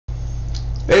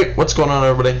Hey, what's going on,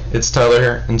 everybody? It's Tyler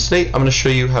here, and today I'm going to show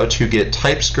you how to get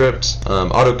TypeScript,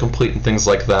 autocomplete, and things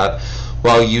like that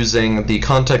while using the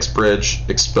context bridge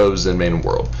exposed in main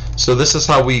world. So this is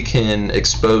how we can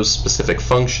expose specific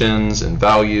functions and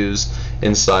values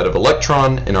inside of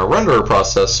Electron in our renderer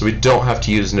process, so we don't have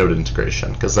to use node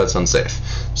integration because that's unsafe.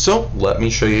 So let me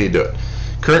show you how to do it.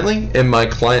 Currently, in my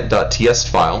client.ts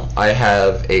file, I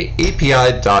have a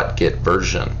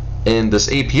api.getVersion. In this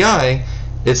API,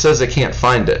 it says it can't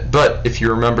find it, but if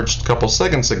you remember just a couple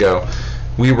seconds ago,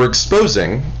 we were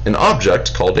exposing an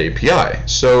object called API.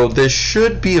 So this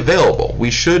should be available. We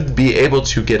should be able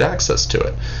to get access to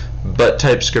it, but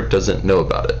TypeScript doesn't know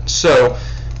about it. So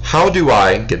how do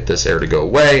I get this error to go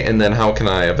away, and then how can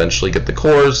I eventually get the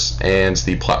cores and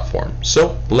the platform?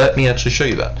 So let me actually show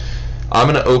you that. I'm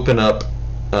going to open up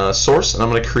source, and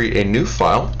I'm going to create a new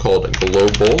file called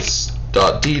globals.d.ts.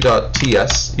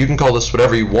 You can call this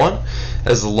whatever you want.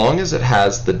 As long as it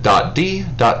has the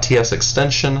 .d.ts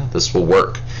extension, this will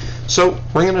work. So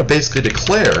we're going to basically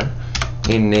declare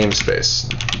a namespace,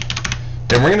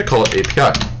 and we're going to call it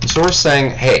API. So we're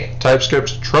saying, hey,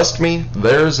 TypeScript, trust me,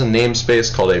 there's a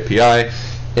namespace called API,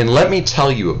 and let me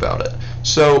tell you about it.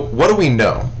 So what do we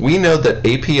know? We know that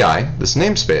API, this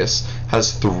namespace,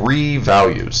 has 3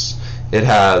 values. It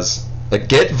has a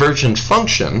getVersion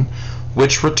function,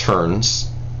 which returns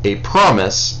a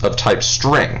promise of type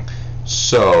string.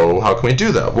 So how can we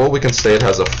do that? Well, we can say it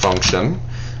has a function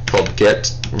called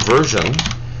getVersion,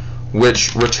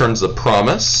 which returns a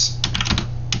promise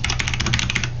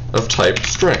of type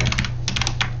string.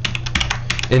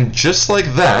 And just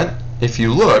like that, if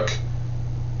you look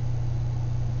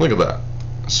at that.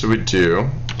 So we're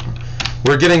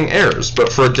getting errors,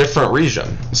 but for a different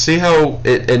region. See how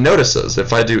it notices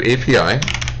if I do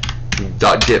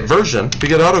API.getVersion, we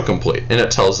get autocomplete, and it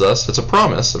tells us it's a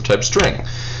promise of type string.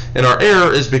 And our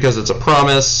error is because it's a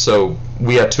promise, so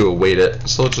we have to await it.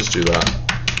 So let's just do that.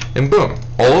 And boom,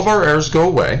 all of our errors go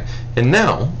away. And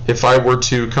now, if I were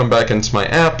to come back into my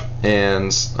app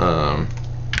and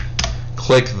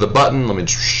click the button, let me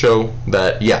show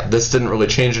that, yeah, this didn't really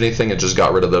change anything. It just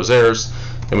got rid of those errors.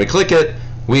 And we click it,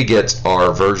 we get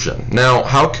our version. Now,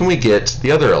 how can we get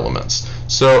the other elements?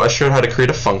 So I showed how to create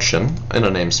a function in a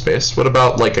namespace. What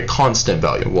about like a constant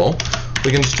value? Well,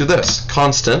 we can just do this.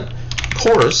 Constant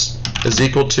cores is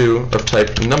equal to of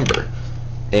type number,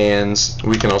 and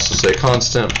we can also say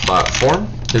constant platform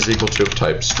is equal to of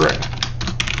type string.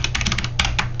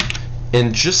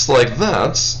 And just like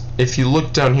that, if you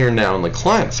look down here now in the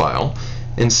client file,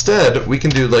 instead we can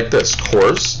do like this,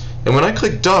 cores, and when I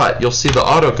click dot, you'll see the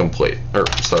autocomplete, or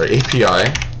sorry,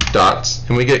 API dot,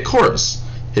 and we get cores.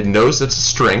 It knows it's a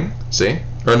string, see,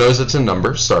 or knows it's a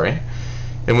number, sorry,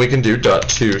 and we can do dot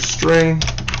to string.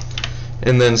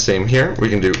 And then same here, we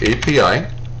can do API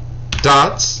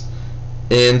dots,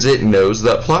 and it knows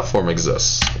that platform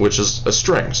exists, which is a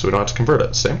string, so we don't have to convert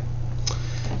it, see?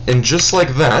 And just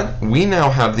like that, we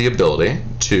now have the ability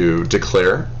to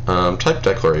declare type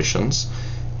declarations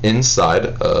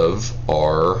inside of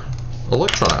our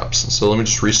Electron apps. So let me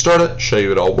just restart it, show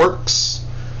you it all works.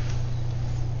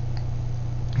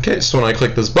 Okay, so when I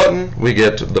click this button, we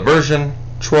get the version,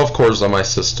 12 cores on my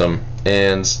system,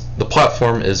 and the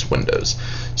platform is Windows.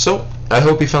 So I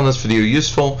hope you found this video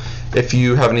useful. If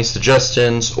you have any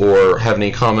suggestions or have any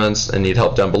comments and need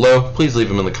help down below, please leave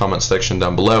them in the comment section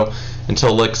down below.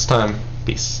 Until next time,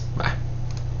 peace. Bye.